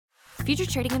Future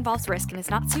trading involves risk and is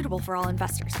not suitable for all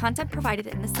investors. Content provided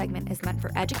in this segment is meant for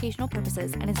educational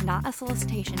purposes and is not a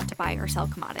solicitation to buy or sell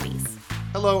commodities.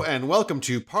 Hello and welcome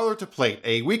to Parlor to Plate,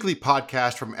 a weekly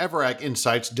podcast from Everag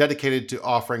Insights dedicated to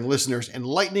offering listeners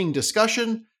enlightening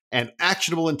discussion and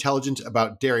actionable intelligence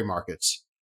about dairy markets.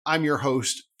 I'm your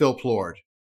host, Phil Plord.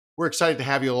 We're excited to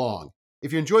have you along.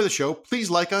 If you enjoy the show, please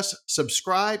like us,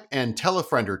 subscribe, and tell a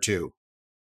friend or two.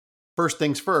 First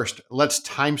things first, let's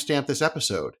timestamp this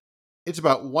episode. It's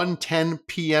about 1:10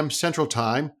 p.m. Central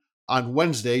Time on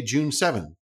Wednesday, June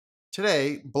 7th.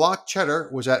 Today, block cheddar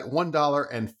was at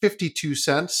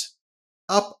 $1.52,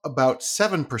 up about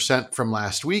 7% from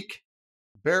last week.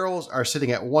 Barrels are sitting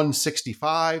at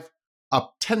 $1.65,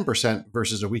 up 10%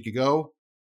 versus a week ago.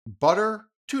 Butter,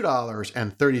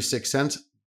 $2.36,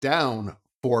 down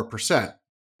 4%.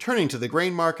 Turning to the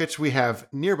grain markets, we have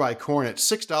nearby corn at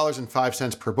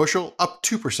 $6.05 per bushel, up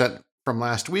 2% from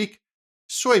last week.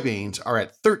 Soybeans are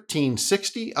at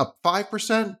 $13.60, up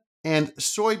 5%. And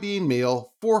soybean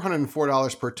meal,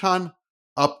 $404 per ton,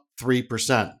 up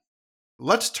 3%.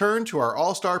 Let's turn to our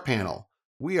all-star panel.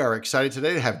 We are excited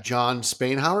today to have John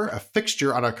Spainhauer, a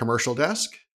fixture on our commercial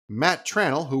desk, Matt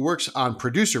Tranel, who works on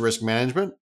producer risk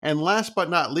management, and last but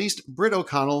not least, Britt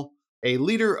O'Connell, a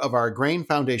leader of our Grain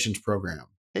Foundations program.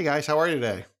 Hey guys, how are you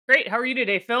today? Great. How are you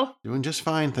today, Phil? Doing just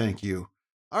fine, thank you.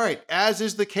 All right, as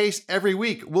is the case every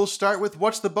week, we'll start with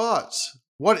What's the Buzz?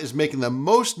 What is making the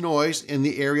most noise in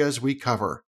the areas we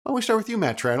cover? Well, we start with you,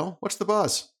 Matt Tranel. What's the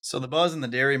buzz? So the buzz in the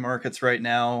dairy markets right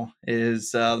now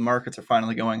is the markets are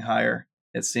finally going higher.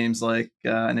 It seems like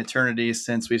an eternity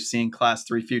since we've seen Class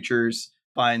 3 futures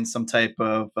find some type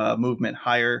of movement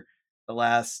higher. The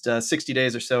last 60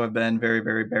 days or so have been very,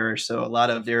 very bearish. So a lot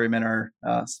of dairymen are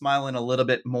smiling a little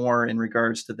bit more in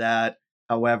regards to that.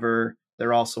 However,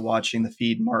 they're also watching the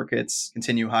feed markets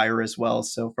continue higher as well.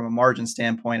 So from a margin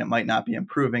standpoint, it might not be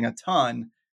improving a ton,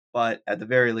 but at the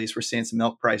very least, we're seeing some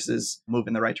milk prices move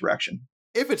in the right direction.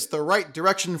 If it's the right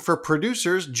direction for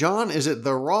producers, John, is it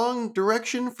the wrong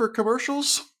direction for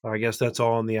commercials? I guess that's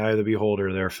all in the eye of the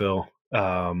beholder there, Phil.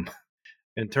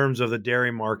 In terms of the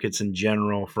dairy markets in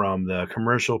general, from the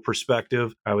commercial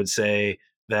perspective, I would say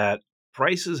that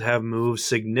prices have moved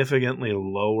significantly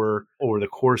lower over the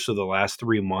course of the last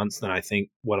 3 months than I think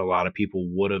what a lot of people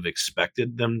would have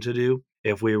expected them to do.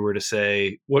 If we were to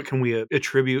say, what can we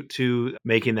attribute to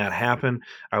making that happen?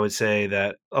 I would say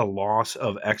that a loss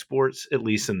of exports, at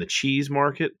least in the cheese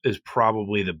market, is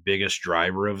probably the biggest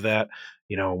driver of that.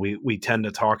 You know, we tend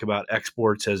to talk about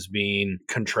exports as being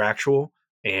contractual.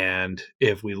 And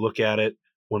if we look at it,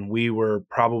 when we were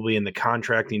probably in the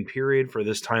contracting period for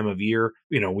this time of year,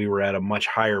 we were at a much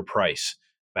higher price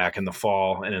back in the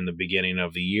fall and in the beginning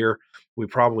of the year. We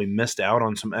probably missed out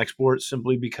on some exports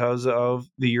simply because of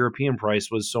the European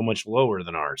price was so much lower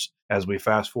than ours. As we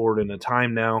fast forward in the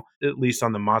time now, at least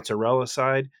on the mozzarella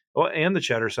side, and the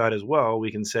cheddar side as well,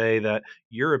 we can say that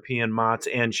European mozz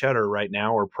and cheddar right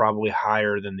now are probably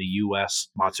higher than the U.S.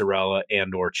 mozzarella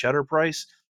and or cheddar price.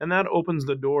 And that opens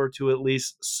the door to at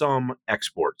least some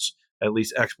exports, at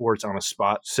least exports on a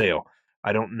spot sale.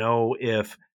 I don't know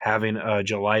if having a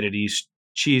July to East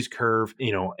cheese curve,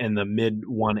 in the mid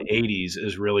 180s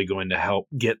is really going to help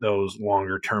get those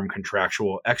longer term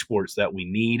contractual exports that we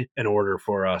need in order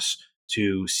for us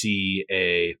to see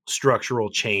a structural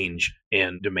change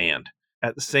in demand.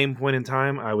 At the same point in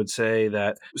time, I would say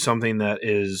that something that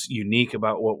is unique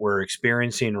about what we're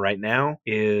experiencing right now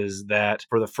is that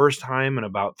for the first time in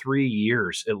about 3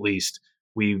 years, at least,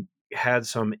 we had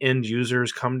some end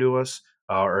users come to us,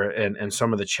 and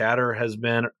some of the chatter has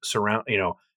been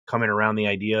coming around the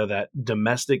idea that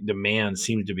domestic demand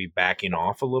seems to be backing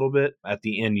off a little bit at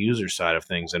the end user side of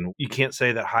things. And you can't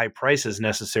say that high prices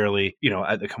necessarily,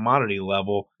 at the commodity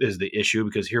level is the issue,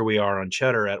 because here we are on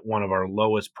cheddar at one of our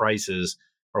lowest prices,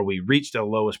 or we reached a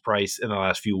lowest price in the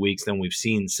last few weeks than we've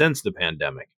seen since the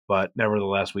pandemic. But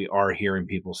nevertheless, we are hearing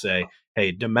people say,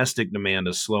 hey, domestic demand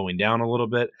is slowing down a little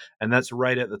bit. And that's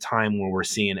right at the time where we're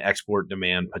seeing export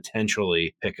demand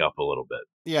potentially pick up a little bit.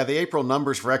 Yeah, the April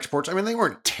numbers for exports, they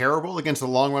weren't terrible against the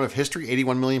long run of history,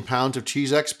 81 million pounds of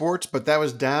cheese exports, but that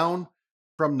was down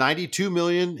from 92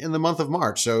 million in the month of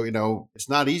March. So, it's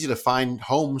not easy to find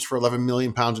homes for 11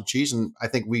 million pounds of cheese. And I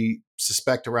think we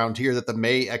suspect around here that the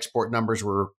May export numbers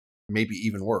were maybe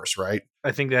even worse, right?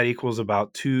 I think that equals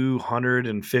about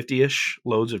 250-ish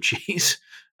loads of cheese.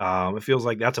 It feels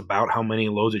like that's about how many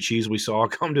loads of cheese we saw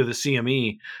come to the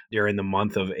CME during the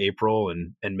month of April,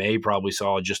 and May probably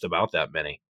saw just about that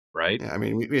many. right? Yeah, I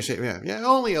mean, we say,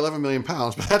 only 11 million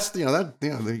pounds, but that's, you got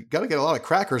to get a lot of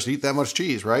crackers to eat that much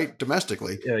cheese, right?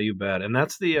 Domestically. Yeah, you bet. And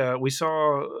that's we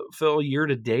saw, Phil, year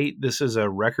to date, this is a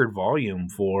record volume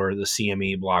for the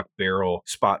CME block barrel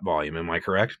spot volume. Am I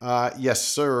correct? Yes,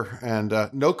 sir. And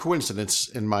no coincidence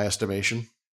in my estimation.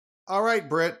 All right,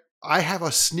 Britt, I have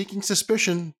a sneaking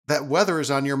suspicion that weather is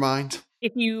on your mind.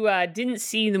 If you didn't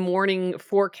see the morning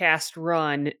forecast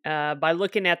run, by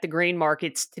looking at the grain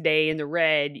markets today in the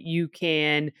red, you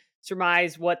can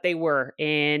surmise what they were.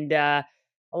 And a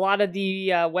lot of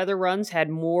the weather runs had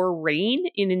more rain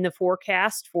in the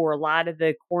forecast for a lot of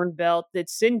the corn belt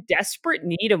that's in desperate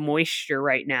need of moisture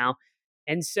right now.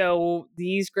 And so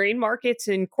these grain markets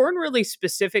and corn really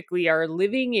specifically are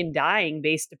living and dying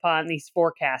based upon these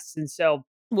forecasts. And so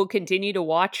we'll continue to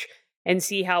watch and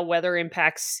see how weather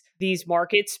impacts these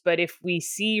markets. But if we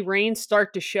see rain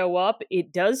start to show up,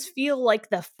 it does feel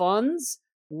like the funds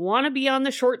want to be on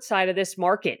the short side of this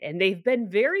market. And they've been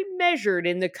very measured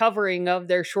in the covering of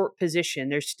their short position.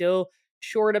 They're still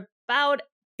short about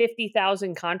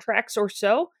 50,000 contracts or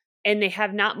so. And they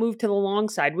have not moved to the long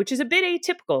side, which is a bit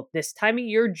atypical. This time of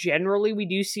year, generally, we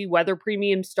do see weather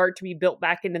premiums start to be built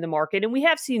back into the market. And we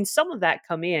have seen some of that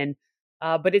come in.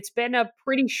 But it's been a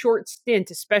pretty short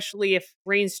stint, especially if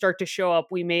rains start to show up.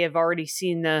 We may have already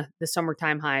seen the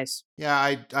summertime highs.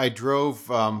 Yeah, I drove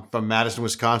from Madison,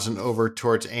 Wisconsin over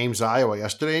towards Ames, Iowa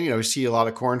yesterday. And, you see a lot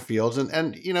of cornfields.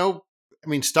 And I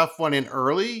mean, stuff went in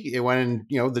early. It went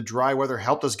in, the dry weather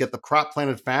helped us get the crop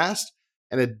planted fast.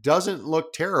 And it doesn't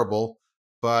look terrible.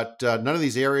 But none of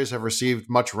these areas have received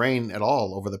much rain at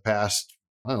all over the past,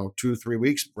 I don't know, 2-3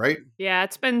 weeks, right? Yeah,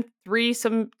 it's been 3,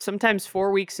 sometimes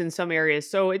 4 weeks in some areas.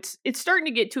 So it's starting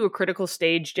to get to a critical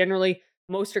stage. Generally,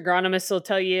 most agronomists will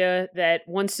tell you that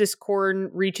once this corn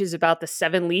reaches about the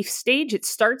 7-leaf stage, it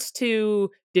starts to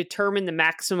determine the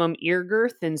maximum ear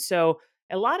girth. And so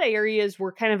a lot of areas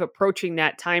we're kind of approaching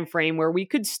that time frame where we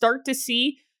could start to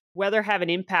see weather have an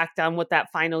impact on what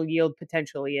that final yield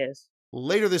potentially is.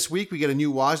 Later this week, we get a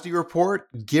new WASDE report.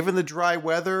 Given the dry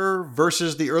weather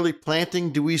versus the early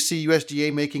planting, do we see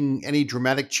USDA making any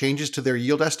dramatic changes to their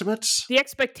yield estimates? The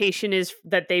expectation is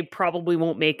that they probably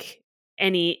won't make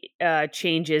any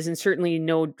changes, and certainly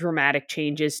no dramatic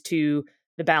changes to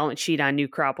the balance sheet on new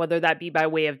crop, whether that be by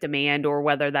way of demand or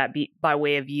whether that be by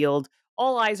way of yield.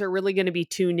 All eyes are really going to be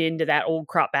tuned into that old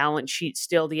crop balance sheet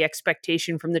still. The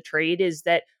expectation from the trade is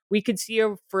that we could see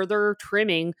a further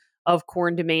trimming of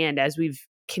corn demand as we've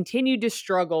continued to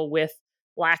struggle with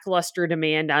lackluster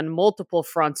demand on multiple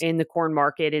fronts in the corn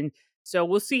market. And so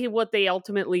we'll see what they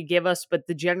ultimately give us, but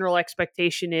the general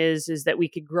expectation is that we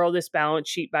could grow this balance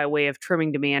sheet by way of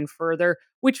trimming demand further,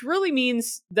 which really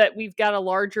means that we've got a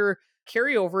larger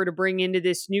carryover to bring into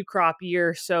this new crop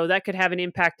year. So that could have an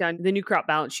impact on the new crop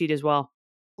balance sheet as well.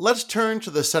 Let's turn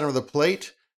to the center of the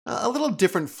plate. A little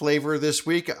different flavor this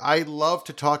week. I love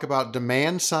to talk about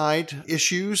demand side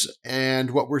issues and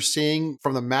what we're seeing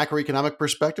from the macroeconomic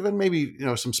perspective, and maybe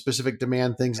some specific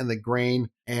demand things in the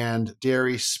grain and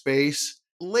dairy space.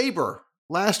 Labor.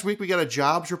 Last week we got a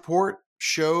jobs report,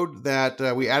 showed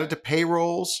that we added to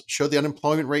payrolls, showed the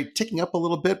unemployment rate ticking up a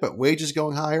little bit, but wages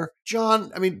going higher.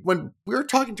 John, I mean, when we're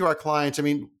talking to our clients,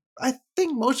 I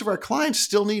think most of our clients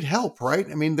still need help, right?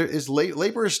 I mean,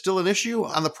 labor is still an issue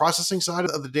on the processing side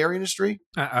of the dairy industry.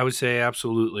 I would say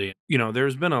absolutely.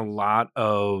 There's been a lot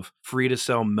of free to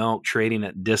sell milk trading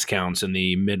at discounts in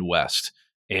the Midwest.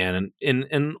 And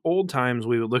in old times,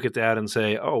 we would look at that and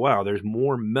say, oh, wow, there's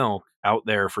more milk out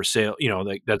there for sale,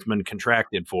 that's been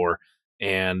contracted for.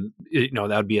 And, that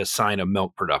would be a sign of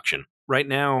milk production. Right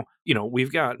now,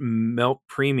 we've got milk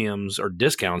premiums or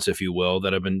discounts, if you will,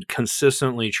 that have been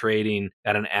consistently trading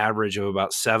at an average of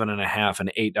about $7.50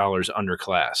 and $8 under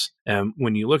class. And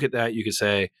when you look at that, you could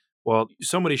say, well,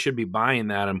 somebody should be buying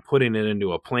that and putting it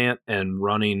into a plant and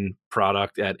running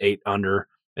product at 8 under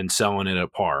and selling it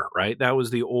at par, right? That was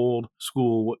the old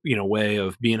school, way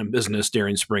of being in business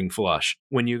during spring flush.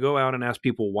 When you go out and ask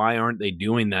people why aren't they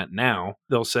doing that now,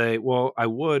 they'll say, well, I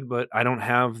would, but I don't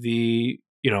have the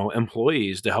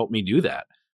employees to help me do that.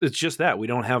 It's just that we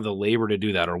don't have the labor to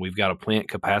do that, or we've got a plant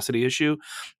capacity issue.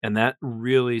 And that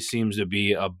really seems to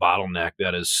be a bottleneck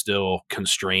that is still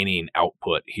constraining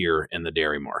output here in the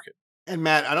dairy market. And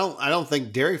Matt, I don't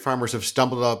think dairy farmers have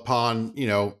stumbled upon,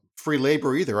 free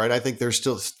labor either, right? I think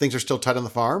things are still tight on the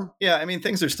farm. Yeah, I mean,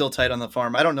 things are still tight on the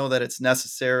farm. I don't know that it's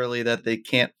necessarily that they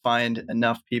can't find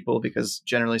enough people, because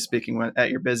generally speaking, when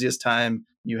at your busiest time,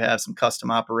 you have some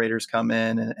custom operators come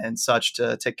in and such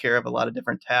to take care of a lot of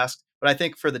different tasks. But I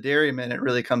think for the dairymen, it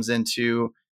really comes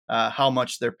into how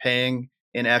much they're paying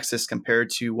in excess compared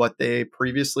to what they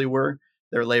previously were.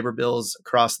 their labor bills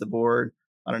across the board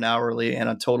on an hourly and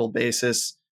a total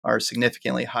basis are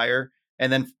significantly higher.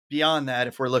 And then beyond that,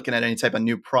 if we're looking at any type of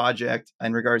new project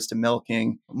in regards to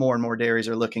milking, more and more dairies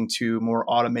are looking to more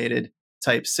automated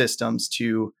type systems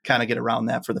to kind of get around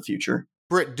that for the future.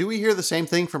 Britt, do we hear the same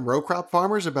thing from row crop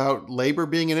farmers about labor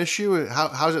being an issue?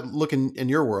 How's it looking in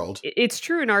your world? It's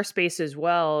true in our space as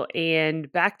well.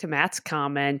 And back to Matt's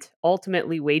comment,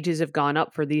 ultimately wages have gone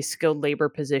up for these skilled labor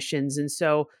positions. And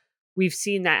so we've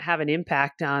seen that have an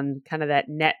impact on kind of that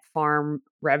net farm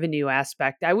revenue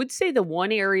aspect. I would say the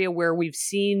one area where we've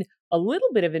seen a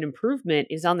little bit of an improvement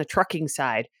is on the trucking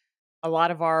side. A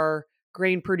lot of our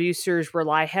grain producers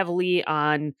rely heavily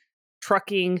on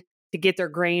trucking to get their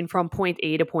grain from point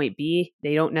A to point B.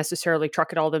 They don't necessarily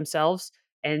truck it all themselves.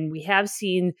 And we have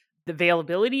seen the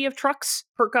availability of trucks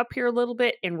perk up here a little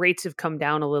bit and rates have come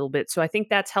down a little bit. So I think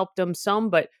that's helped them some,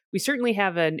 but we certainly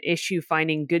have an issue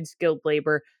finding good skilled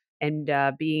labor and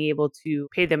being able to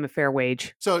pay them a fair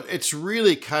wage. So it's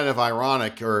really kind of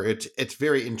ironic, or it's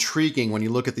very intriguing when you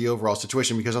look at the overall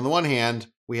situation, because on the one hand,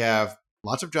 we have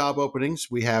lots of job openings,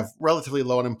 we have relatively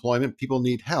low unemployment, people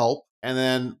need help, and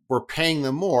then we're paying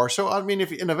them more. So I mean,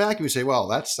 if in a vacuum you say, well,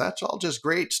 that's all just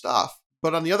great stuff.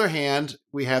 But on the other hand,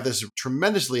 we have this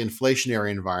tremendously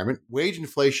inflationary environment. Wage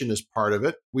inflation is part of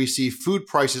it. We see food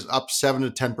prices up 7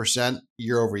 to 10%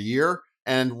 year over year,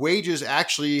 and wages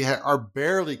actually are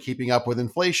barely keeping up with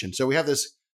inflation. So we have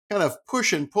this kind of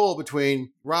push and pull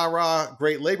between rah,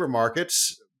 great labor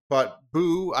markets, but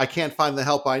boo, I can't find the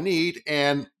help I need,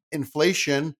 and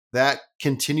inflation that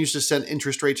continues to send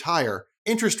interest rates higher.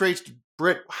 Interest rates,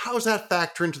 Britt, how does that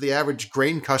factor into the average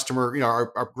grain customer,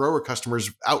 our grower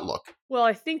customers' outlook? Well,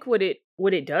 I think what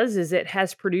it does is it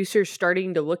has producers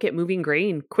starting to look at moving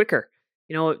grain quicker.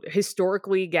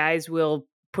 Historically, guys will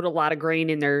put a lot of grain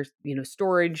in their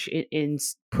storage and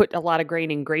put a lot of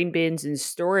grain in grain bins and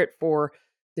store it for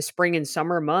the spring and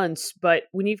summer months. But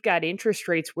when you've got interest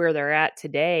rates where they're at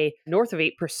today, north of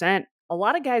 8%, a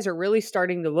lot of guys are really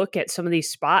starting to look at some of these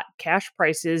spot cash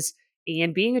prices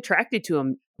and being attracted to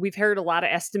them. We've heard a lot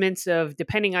of estimates of,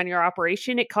 depending on your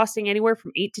operation, it costing anywhere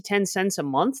from 8 to 10 cents a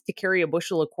month to carry a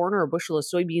bushel of corn or a bushel of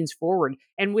soybeans forward.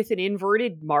 And with an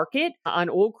inverted market on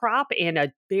old crop and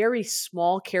a very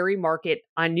small carry market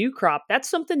on new crop, that's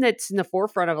something that's in the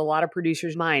forefront of a lot of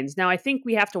producers' minds. Now, I think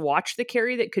we have to watch the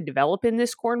carry that could develop in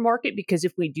this corn market, because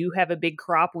if we do have a big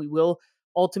crop, we will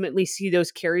ultimately see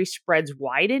those carry spreads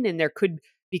widen and there could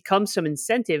become some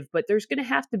incentive, but there's going to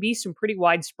have to be some pretty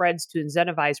wide spreads to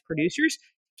incentivize producers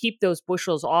to keep those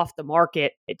bushels off the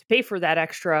market to pay for that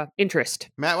extra interest.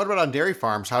 Matt, what about on dairy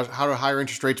farms? How do higher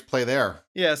interest rates play there?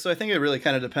 Yeah, so I think it really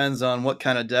kind of depends on what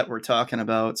kind of debt we're talking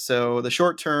about. So the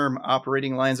short-term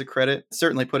operating lines of credit,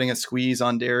 certainly putting a squeeze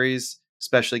on dairies,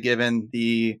 especially given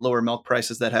the lower milk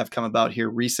prices that have come about here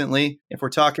recently. If we're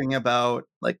talking about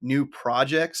like new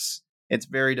projects, it's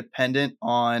very dependent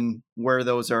on where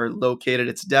those are located.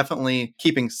 It's definitely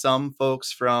keeping some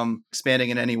folks from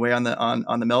expanding in any way on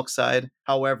the milk side.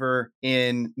 However,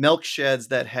 in milk sheds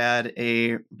that had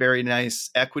a very nice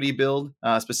equity build,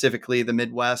 specifically the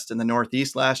Midwest and the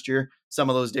Northeast last year, some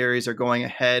of those dairies are going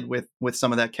ahead with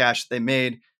some of that cash that they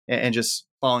made and just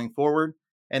plowing forward.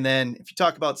 And then if you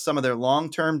talk about some of their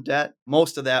long-term debt,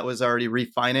 most of that was already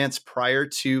refinanced prior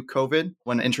to COVID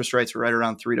when interest rates were right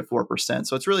around 3 to 4%.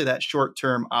 So it's really that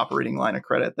short-term operating line of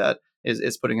credit that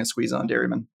is putting a squeeze on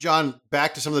dairymen. John,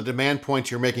 back to some of the demand points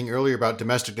you were making earlier about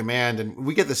domestic demand, and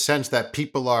we get the sense that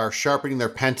people are sharpening their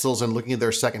pencils and looking at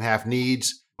their second half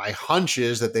needs. My hunch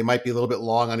is that they might be a little bit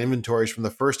long on inventories from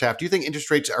the first half. Do you think interest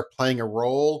rates are playing a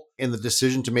role in the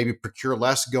decision to maybe procure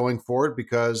less going forward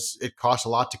because it costs a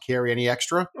lot to carry any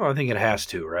extra? Well, I think it has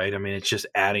to, right? I mean, it's just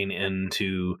adding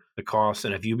into the cost.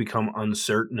 And if you become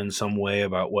uncertain in some way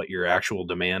about what your actual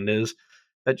demand is,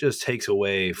 that just takes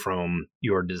away from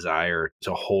your desire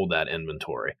to hold that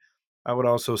inventory. I would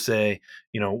also say,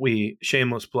 we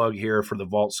shameless plug here for the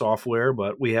Vault software,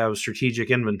 but we have strategic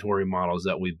inventory models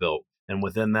that we built. And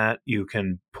within that, you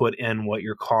can put in what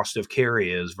your cost of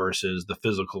carry is versus the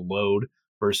physical load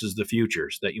versus the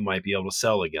futures that you might be able to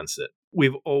sell against it.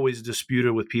 We've always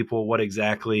disputed with people what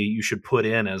exactly you should put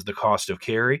in as the cost of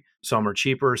carry. Some are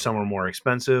cheaper, some are more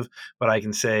expensive, but I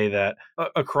can say that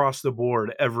across the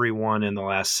board, everyone in the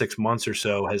last 6 months or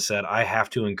so has said, I have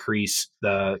to increase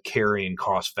the carrying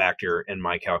cost factor in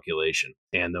my calculation.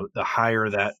 And the higher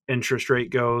that interest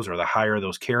rate goes, or the higher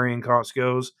those carrying costs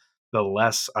goes, the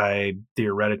less I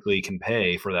theoretically can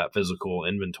pay for that physical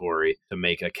inventory to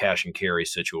make a cash and carry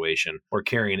situation or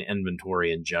carrying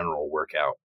inventory in general work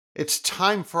out. It's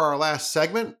time for our last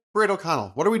segment. Britt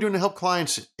O'Connell, what are we doing to help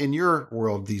clients in your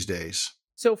world these days?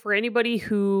 So for anybody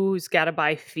who's got to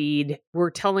buy feed, we're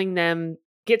telling them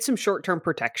get some short-term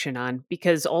protection on,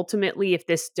 because ultimately if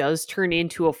this does turn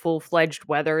into a full-fledged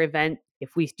weather event,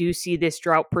 if we do see this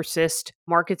drought persist,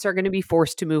 markets are going to be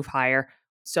forced to move higher.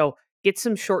 So get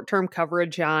some short-term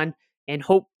coverage on and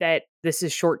hope that this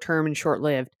is short-term and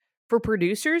short-lived. For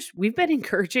producers, we've been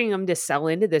encouraging them to sell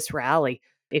into this rally.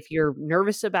 If you're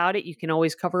nervous about it, you can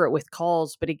always cover it with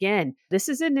calls. But again, this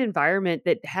is an environment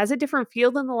that has a different feel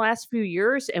than the last few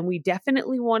years, and we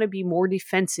definitely want to be more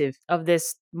defensive of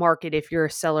this market if you're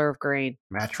a seller of grain.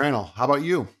 Matt Tranel, how about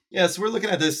you? Yeah, so we're looking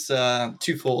at this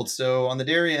twofold. So on the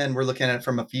dairy end, we're looking at it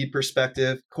from a feed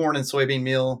perspective. Corn and soybean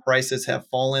meal prices have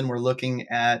fallen. We're looking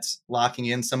at locking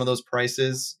in some of those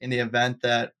prices in the event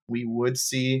that we would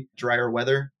see drier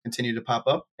weather continue to pop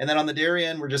up. And then on the dairy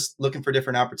end, we're just looking for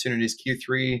different opportunities.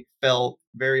 Q3 fell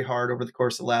very hard over the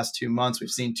course of the last 2 months. We've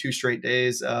seen 2 straight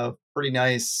days of pretty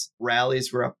nice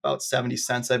rallies. We're up about 70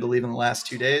 cents, I believe, in the last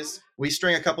 2 days. We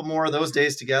string a couple more of those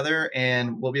days together,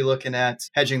 and we'll be looking at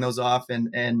hedging those off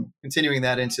and continuing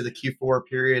that into the Q4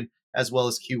 period as well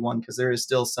as Q1, because there is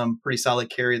still some pretty solid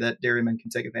carry that dairymen can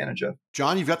take advantage of.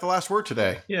 John, you've got the last word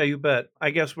today. Yeah, you bet. I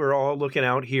guess we're all looking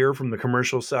out here from the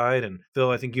commercial side. And Phil,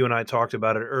 I think you and I talked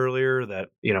about it earlier that,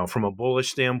 from a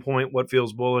bullish standpoint, what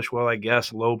feels bullish? Well, I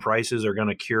guess low prices are going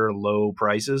to cure low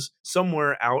prices.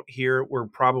 Somewhere out here, we're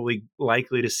probably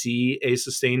likely to see a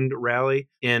sustained rally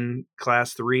in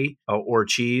class 3 or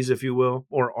cheese, if you will,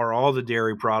 or all the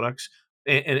dairy products.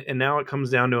 And now it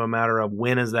comes down to a matter of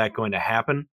when is that going to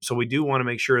happen. So we do want to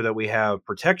make sure that we have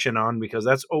protection on, because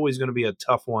that's always going to be a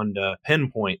tough one to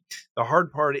pinpoint. The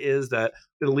hard part is that,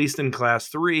 at least in class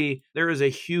 3, there is a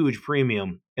huge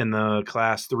premium in the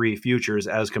class 3 futures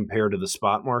as compared to the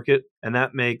spot market. And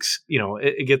that makes,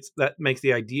 that makes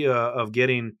the idea of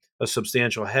getting a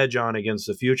substantial hedge on against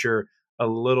the future a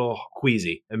little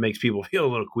queasy. It makes people feel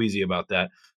a little queasy about that.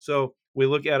 So we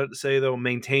look at it to say, though,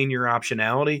 maintain your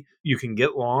optionality. You can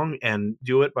get long and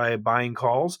do it by buying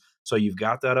calls. So you've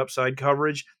got that upside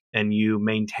coverage and you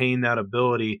maintain that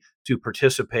ability to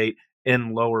participate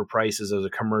in lower prices as a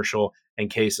commercial in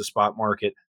case the spot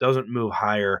market doesn't move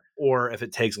higher, or if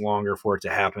it takes longer for it to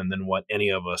happen than what any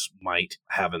of us might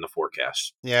have in the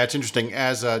forecast. Yeah, it's interesting.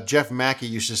 As Jeff Mackey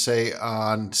used to say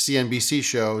on CNBC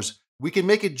shows, we can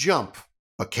make it jump,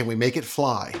 but can we make it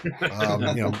fly? That's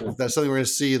something we're going to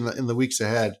see in the weeks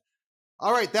ahead.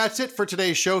 All right, that's it for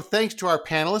today's show. Thanks to our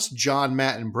panelists, John,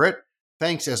 Matt, and Britt.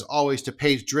 Thanks, as always, to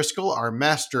Paige Driscoll, our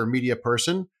master media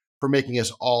person, for making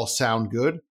us all sound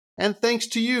good. And thanks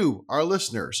to you, our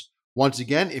listeners. Once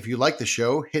again, if you like the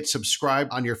show, hit subscribe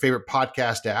on your favorite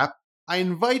podcast app. I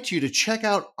invite you to check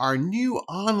out our new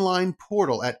online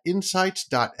portal at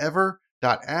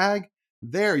insights.ever.ag.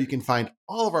 There you can find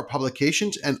all of our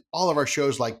publications and all of our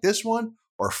shows like this one,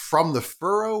 or From the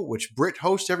Furrow, which Britt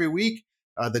hosts every week,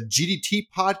 the GDT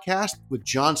podcast with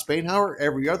John Spainhauer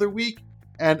every other week,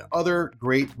 and other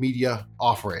great media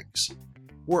offerings.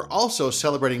 We're also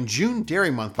celebrating June Dairy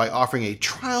Month by offering a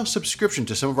trial subscription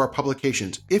to some of our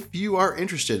publications. If you are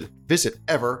interested, visit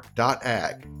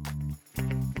ever.ag.